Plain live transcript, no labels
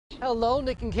Hello,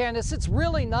 Nick and Candace. It's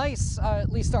really nice,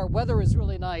 at least our weather is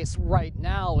really nice right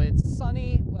now. It's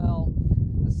sunny, well,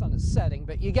 the sun is setting,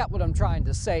 but you get what I'm trying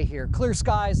to say here. Clear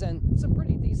skies and some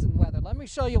pretty decent weather. Let me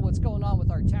show you what's going on with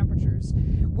our temperatures.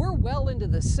 We're well into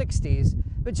the 60s,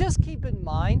 but just keep in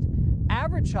mind,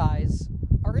 average highs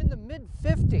are in the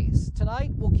mid-50s. Tonight,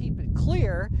 we'll keep it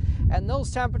clear, and those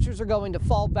temperatures are going to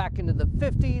fall back into the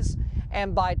 50s,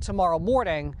 and by tomorrow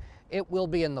morning, it will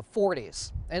be in the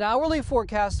 40s. An hourly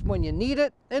forecast when you need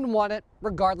it and want it,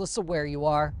 regardless of where you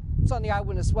are. It's on the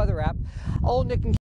Eyewitness weather app. Oh, Nick and